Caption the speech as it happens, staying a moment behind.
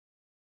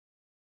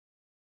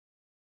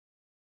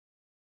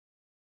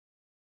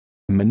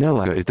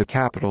Manila is the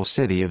capital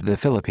city of the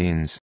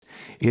Philippines.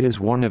 It is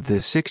one of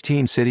the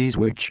 16 cities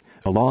which,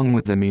 along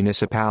with the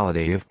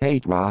municipality of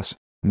Pateros,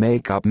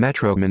 make up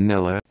Metro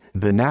Manila,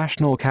 the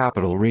national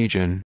capital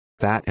region,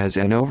 that has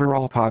an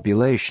overall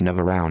population of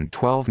around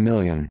 12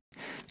 million.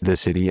 The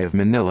city of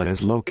Manila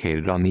is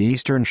located on the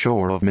eastern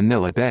shore of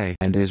Manila Bay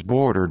and is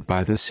bordered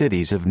by the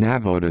cities of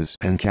Navotas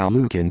and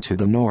Caloocan to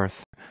the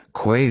north,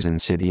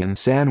 Quezon City and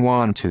San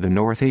Juan to the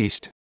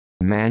northeast,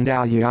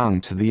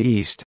 Mandaluyong to the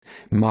east,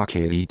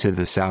 Makati to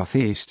the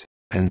southeast,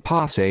 and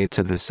Pasay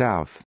to the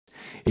south.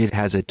 It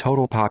has a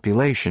total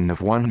population of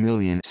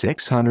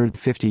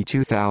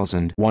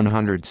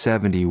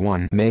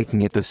 1,652,171,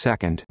 making it the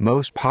second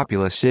most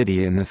populous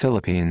city in the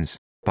Philippines,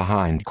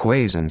 behind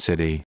Quezon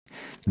City.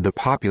 The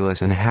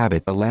populace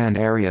inhabit a land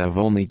area of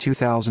only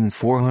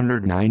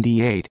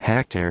 2,498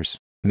 hectares,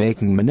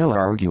 making Manila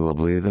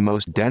arguably the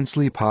most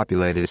densely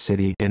populated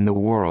city in the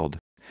world.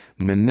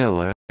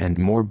 Manila, and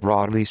more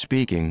broadly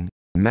speaking,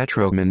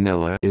 Metro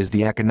Manila is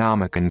the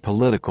economic and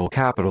political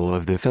capital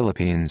of the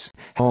Philippines,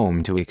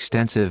 home to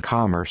extensive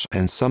commerce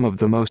and some of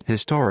the most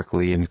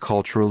historically and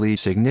culturally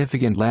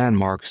significant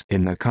landmarks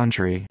in the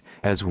country,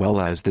 as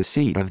well as the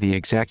seat of the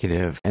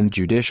executive and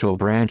judicial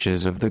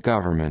branches of the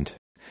government.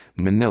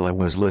 Manila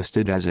was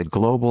listed as a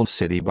global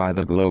city by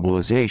the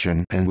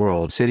Globalization and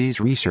World Cities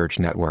Research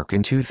Network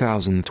in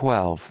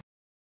 2012.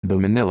 The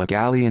Manila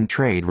Galleon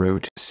trade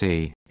route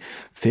c.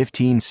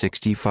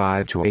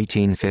 1565 to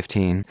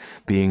 1815,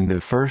 being the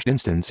first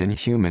instance in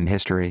human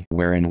history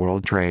wherein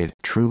world trade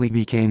truly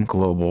became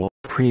global.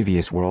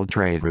 Previous world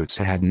trade routes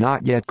had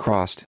not yet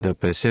crossed the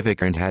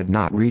Pacific and had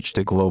not reached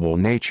a global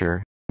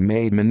nature,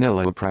 made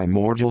Manila a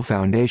primordial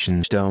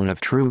foundation stone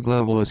of true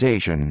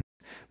globalization.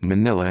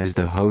 Manila is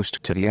the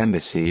host to the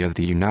Embassy of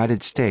the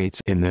United States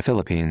in the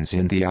Philippines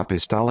and the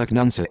Apostolic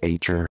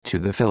Nunciature to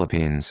the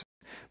Philippines.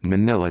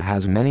 Manila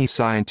has many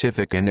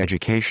scientific and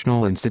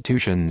educational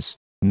institutions,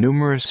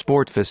 numerous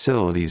sport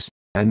facilities,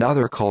 and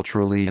other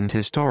culturally and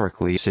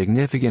historically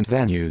significant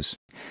venues.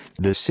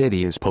 The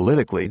city is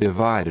politically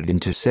divided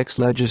into 6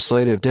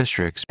 legislative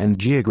districts and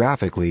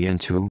geographically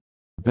into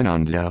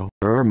Binondo,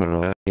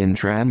 Ermita,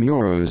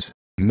 Intramuros,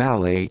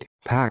 Malate,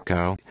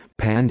 Paco,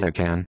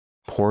 Pandacan,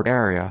 Port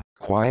Area,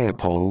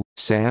 Quiapo,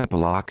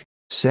 Sampaloc,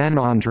 San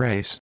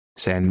Andres,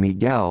 San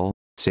Miguel,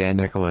 San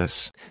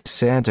Nicolas,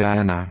 Santa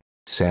Ana,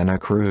 Santa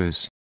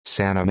Cruz,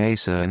 Santa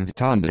Mesa and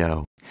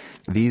Tondo.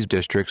 These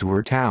districts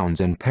were towns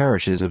and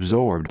parishes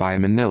absorbed by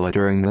Manila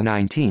during the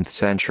 19th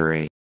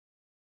century.